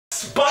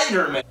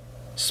Spider-Man!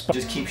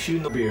 Just keep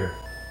shooting the beer.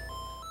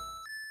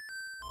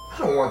 I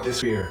don't want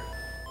this beer.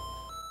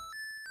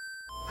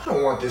 I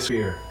don't want this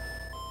beer.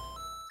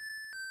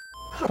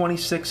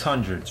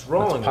 2600. It's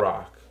Rolling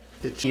Rock.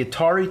 The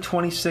Atari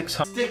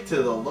 2600. Stick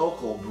to the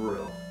local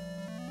brew.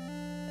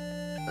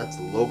 That's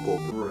local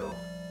brew.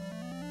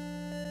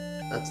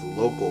 That's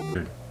local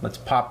brew. Let's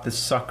pop this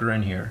sucker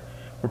in here.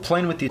 We're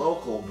playing with the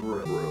local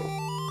brew.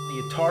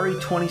 The Atari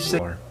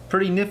 2600.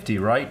 Pretty nifty,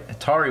 right?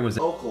 Atari was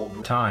local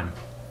brew. Time.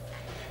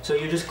 So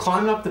you're just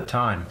climbing up the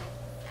Time.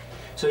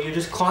 So you're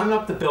just climbing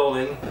up the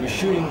building. You're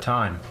shooting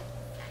Time.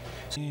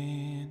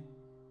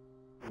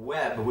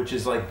 web, which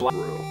is like black.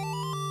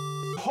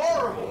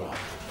 Horrible.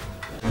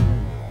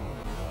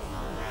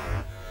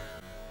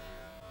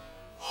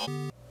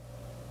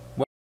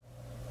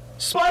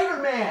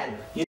 Spider-Man!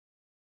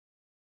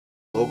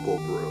 Local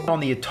brew. On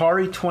the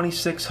Atari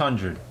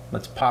 2600.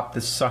 Let's pop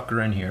this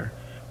sucker in here.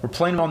 We're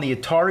playing on the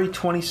Atari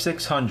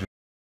 2600.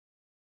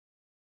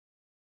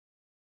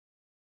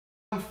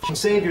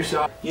 Save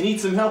yourself. You need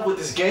some help with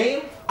this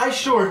game? I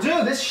sure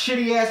do. This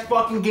shitty ass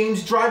fucking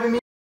game's driving me.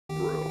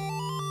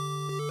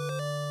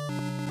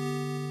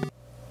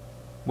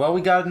 Well,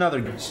 we got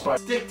another.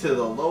 Stick to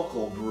the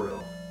local brew.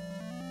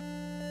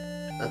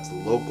 That's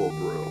local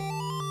brew.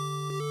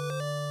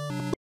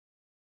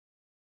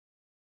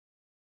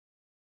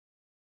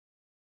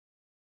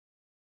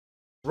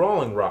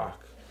 Rolling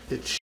Rock.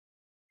 It's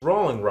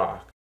Rolling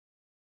Rock.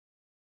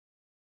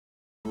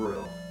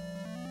 brew.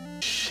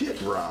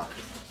 Shit rock.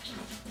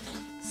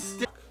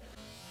 Stick.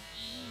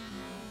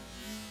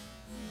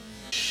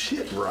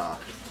 Shit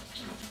rock.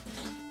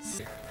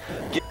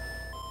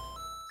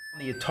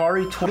 The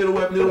Atari 20.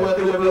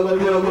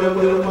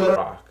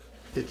 Rock.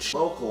 It's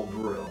local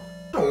brew.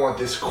 I don't want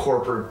this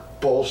corporate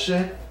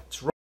bullshit.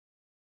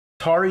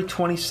 Atari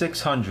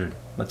 2600.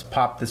 Let's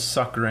pop this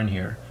sucker in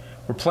here.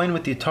 We're playing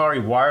with the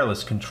Atari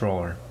wireless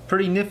controller.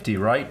 Pretty nifty,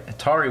 right?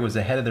 Atari was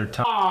ahead of their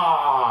time.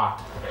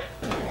 Ah!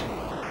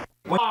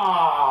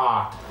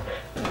 Ah!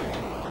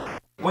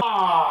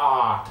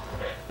 Ah!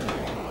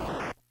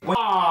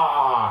 Ah!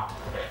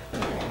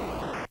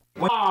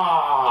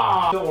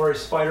 Ah! Don't worry,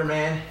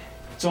 Spider-Man.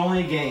 It's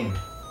only a game.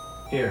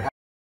 Here.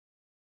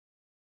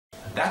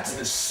 That's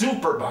the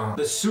super bomb.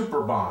 The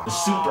super bomb. The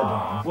super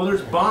bomb. Well,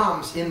 there's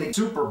bombs in the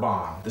super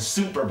bomb. The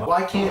super bomb.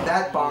 Why can't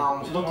that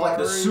bomb look like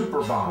the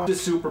super bomb? The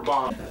super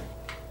bomb.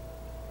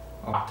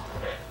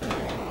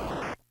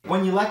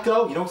 When you let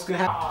go, you know what's gonna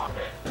happen.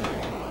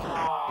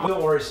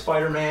 Don't worry,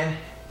 Spider-Man.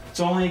 It's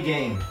only a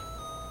game.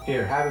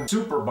 Here, have a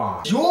super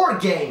bomb. Your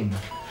game.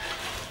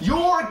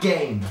 Your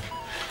game.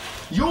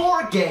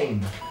 Your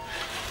game.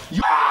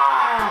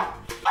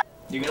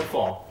 You're gonna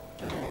fall.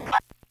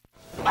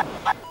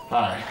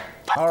 Alright.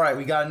 Alright,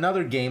 we got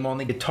another game on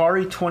the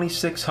Atari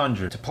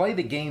 2600. To play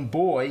the Game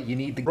Boy, you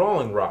need the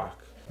Rolling Rock.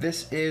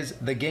 This is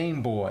the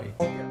Game Boy.